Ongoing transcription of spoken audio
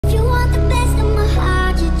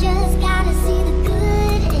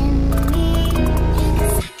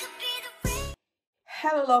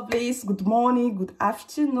Hello lovelies, good morning, good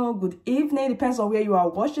afternoon, good evening, depends on where you are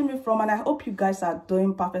watching me from, and I hope you guys are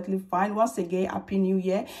doing perfectly fine. Once again, happy new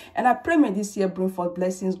year, and I pray may this year bring forth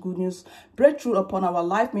blessings, good news, breakthrough upon our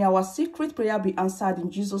life. May our secret prayer be answered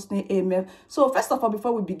in Jesus' name, amen. So first of all,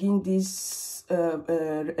 before we begin this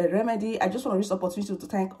remedy, I just want to use the opportunity to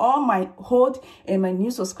thank all my old and my new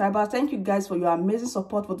subscribers. Thank you guys for your amazing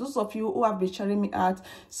support. For those of you who have been sharing me out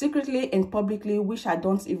secretly and publicly, which I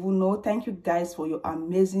don't even know, thank you guys for your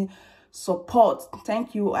amazing support.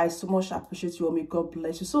 Thank you. I so much appreciate you. May God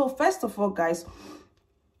bless you. So first of all, guys,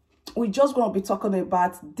 we're just going to be talking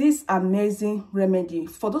about this amazing remedy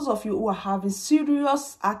for those of you who are having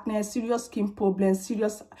serious acne, serious skin problems,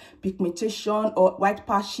 serious pigmentation or white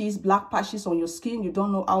patches, black patches on your skin. You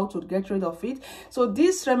don't know how to get rid of it. So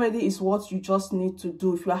this remedy is what you just need to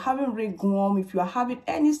do. If you are having ringworm, if you are having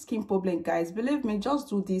any skin problem, guys, believe me, just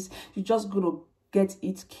do this. You just going to get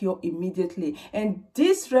it cured immediately. And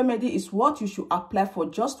this remedy is what you should apply for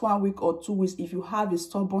just 1 week or 2 weeks. If you have a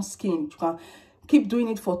stubborn skin, you can keep doing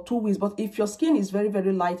it for 2 weeks. But if your skin is very,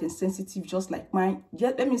 very light and sensitive, just like mine,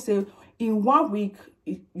 just let me say in 1 week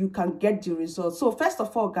you can get the results. So first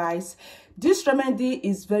of all, guys, this remedy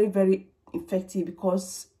is very, very effective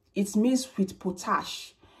because it's mixed with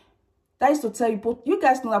potash. That is to tell you, you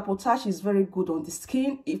guys know that potash is very good on the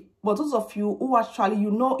skin. But those of you who actually,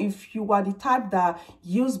 you know, if you are the type that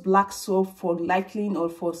use black soap for lightening or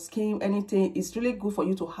for skin, anything, it's really good for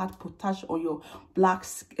you to add potash on your black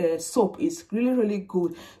soap. It's really, really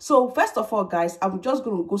good. So first of all, guys, I'm just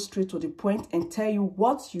going to go straight to the point and tell you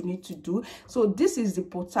what you need to do. So this is the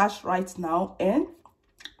potash right now, and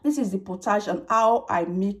this is the potash, and how I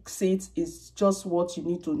mix it is just what you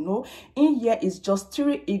need to know. In here is just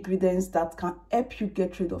 3 ingredients that can help you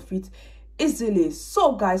get rid of it easily.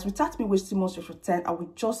 So guys, without me wasting much of your time, I will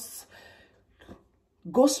just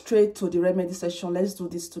go straight to the remedy session. Let's do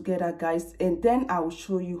this together, guys, and then I will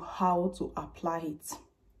show you how to apply it.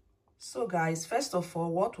 So guys, first of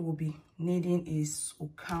all, what we'll be needing is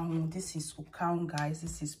ukaun. This is ukaun, guys.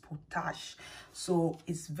 This is potash. So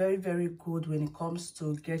it's very, very good when it comes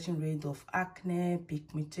to getting rid of acne,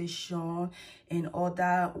 pigmentation, and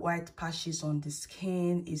other white patches on the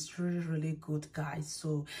skin. It's really, really good, guys.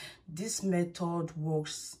 So this method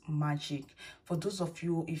works magic. For those of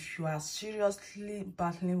you, if you are seriously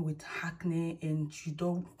battling with acne and you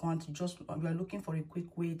don't want to just, you are looking for a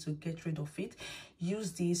quick way to get rid of it,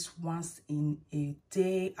 use this once in a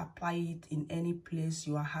day. Apply it in any place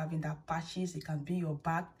you are having that patches. It can be your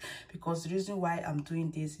back, because the reason why I'm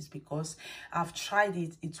doing this is because I've tried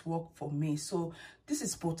it. It worked for me. So this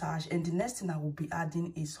is potash, and the next thing I will be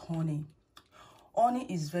adding is honey. Honey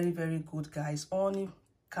is very, very good, guys. Honey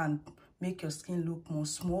can make your skin look more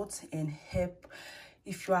smooth and help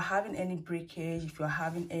if you are having any breakage, if you are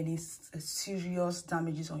having any serious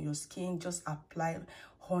damages on your skin. Just apply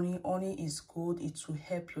honey. Honey is good. It will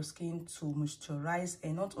help your skin to moisturize,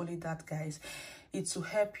 and not only that, guys, it will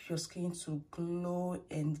help your skin to glow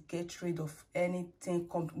and get rid of anything.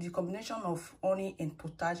 The combination of honey and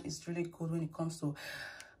potash is really good when it comes to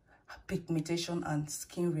pigmentation and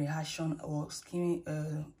skin reaction or skin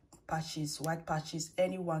patches, white patches,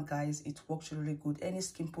 anyone, guys. It works really good. Any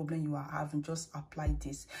skin problem you are having, just apply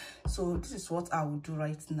this. So this is what I will do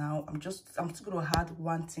right now. I'm still going to add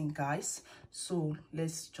one thing, guys. So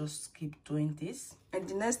let's just keep doing this. And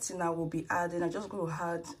the next thing I will be adding, I'm just going to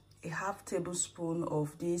add a ½ tablespoon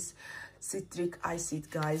of this citric acid,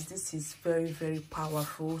 guys. This is very, very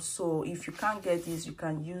powerful. So if you can't get this, you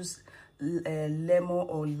can use lemon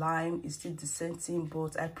or lime. It's still the same thing,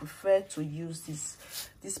 but I prefer to use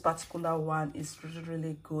this particular one. Is really,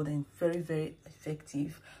 really good and very, very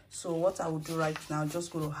effective. So what I will do right now,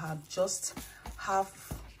 just going to have just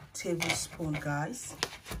 ½ tablespoon, guys.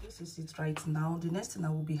 This is it right now. The next thing I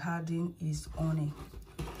will be adding is honey.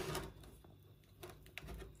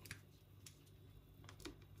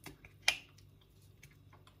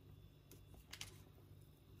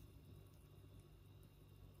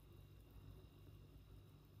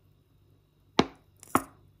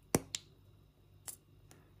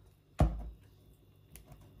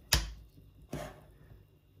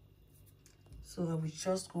 So I will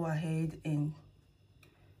just go ahead and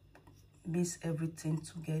mix everything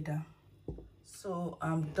together. So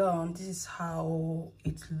I'm done. This is how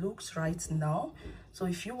it looks right now. So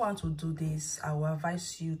if you want to do this, I will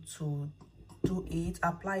advise you to do it.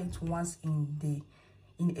 Apply it once in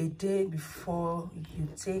a day before you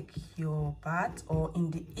take your bath, or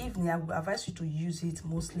in the evening. I would advise you to use it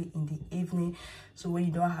mostly in the evening, so when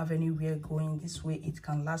you don't have anywhere going, this way it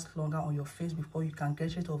can last longer on your face before you can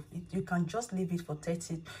get rid of it. You can just leave it for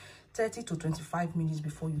 30 to 25 minutes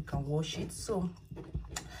before you can wash it. So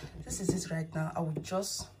this is it right now. I will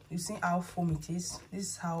just, you see how foam it is. This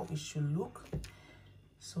is how it should look.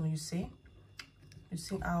 So you see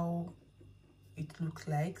how it looks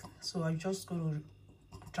like. So I'm just going to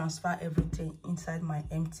transfer everything inside my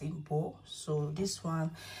empty bowl. So this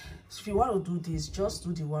one, if you want to do this, just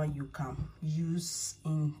do the one you can use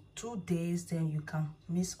in 2 days, then you can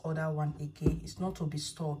mix other one again. It's not to be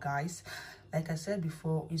stored, guys. Like I said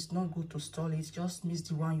before, it's not good to store it. Just mix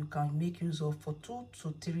the one you can make use of for 2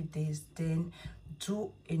 to 3 days, then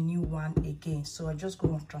do a new one again. So I'm just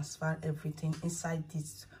going to transfer everything inside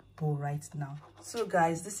this bowl right now. So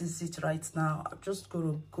guys, this is it right now. I'm just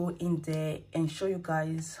going to go in there and show you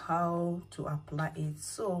guys how to apply it.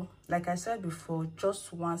 So like I said before,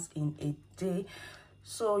 just once in a day.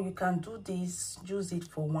 So you can do this, use it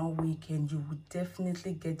for 1 week, and you will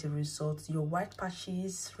definitely get the results. Your white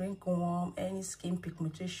patches, wrinkle, any skin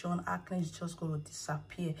pigmentation, acne is just going to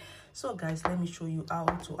disappear. So guys, let me show you how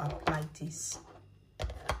to apply this.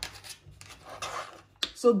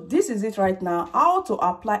 So this is it right now. How to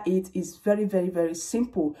apply it is very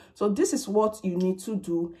simple. So this is what you need to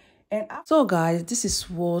do. And so guys, this is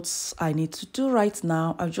what I need to do right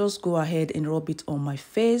now. I'll just go ahead and rub it on my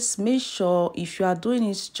face. Make sure if you are doing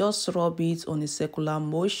it, just rub it on a circular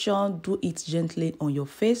motion. Do it gently on your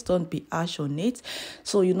face. Don't be harsh on it.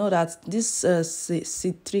 So you know that this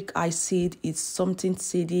citric acid is something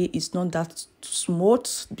seedy. It's not that smooth,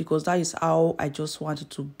 because that is how I just want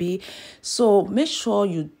it to be. So make sure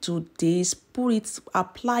you do this. Put it,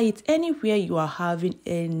 apply it anywhere you are having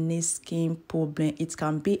any skin problem. It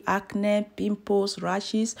can be acne, pimples,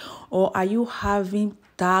 rashes, or are you having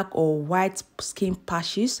dark or white skin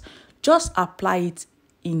patches? Just apply it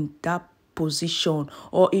in that position.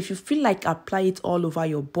 Or if you feel like apply it all over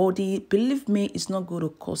your body, believe me, it's not going to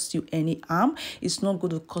cost you any harm. It's not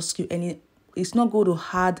going to cost you any, it's not going to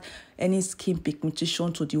add any skin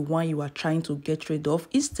pigmentation to the one you are trying to get rid of.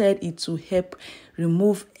 Instead, it will help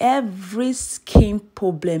remove every skin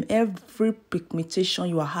problem, every pigmentation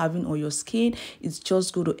you are having on your skin. It's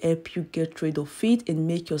just going to help you get rid of it and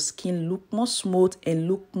make your skin look more smooth and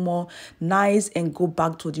look more nice and go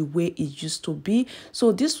back to the way it used to be.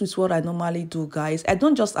 So this is what I normally do, guys. I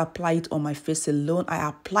don't just apply it on my face alone. I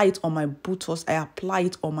apply it on my buttocks. I apply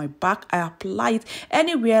it on my back. I apply it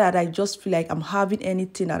anywhere that I just feel like I'm having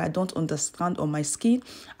anything that I don't understand on my skin.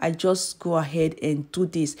 I just go ahead and do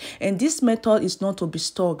this. And this method is not to be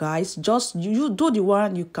stored, guys. Just you do the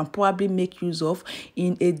one you can probably make use of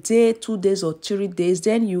in a day, 2 days, or 3 days.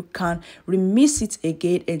 Then you can remix it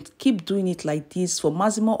again and keep doing it like this for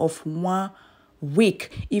maximum of 1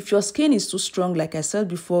 week. If your skin is too strong, like I said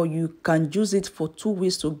before, you can use it for 2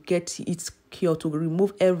 weeks to get it cure, to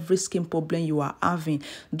remove every skin problem you are having.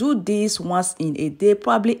 Do this once in a day,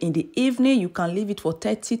 probably in the evening. You can leave it for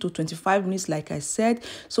 30 to 25 minutes, like I said.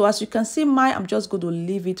 So as you can see, I'm just going to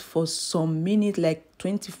leave it for some minutes, like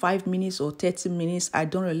 25 minutes or 30 minutes. I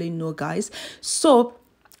don't really know, guys. So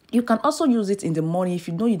you can also use it in the morning if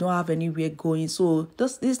you know you don't have anywhere going. So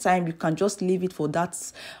this time you can just leave it for that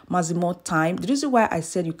maximum time. The reason why I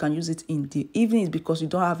said you can use it in the evening is because you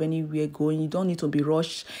don't have anywhere going. You don't need to be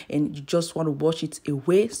rushed and you just want to wash it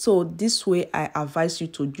away. So this way I advise you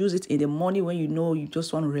to use it in the morning when you know you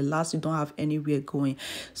just want to relax, you don't have anywhere going.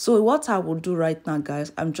 So what I will do right now,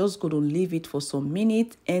 guys, I'm just going to leave it for some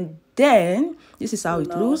minutes, and then this is how it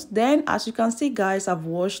looks. Then as you can see, guys, I've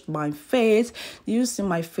washed my face. You see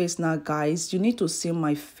my face now, guys. You need to see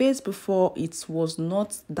my face before. It was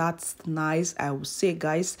not that nice, I would say,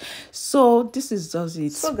 guys. So this is just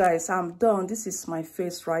it. So guys, I'm done. This is my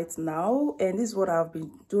face right now, and this is what I've been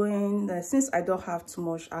doing. Since I don't have too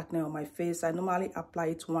much acne on my face, I normally apply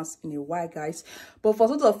it once in a while, guys. But for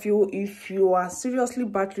those of you, if you are seriously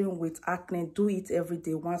battling with acne, do it every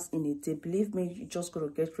day, once in a day. Believe me, you're just gonna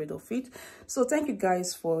get rid of it. So thank you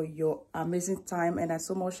guys for your amazing time, and I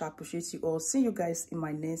so much appreciate you all. See you guys in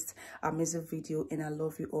my next amazing video, and I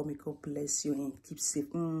love you all. May God bless you and keep safe.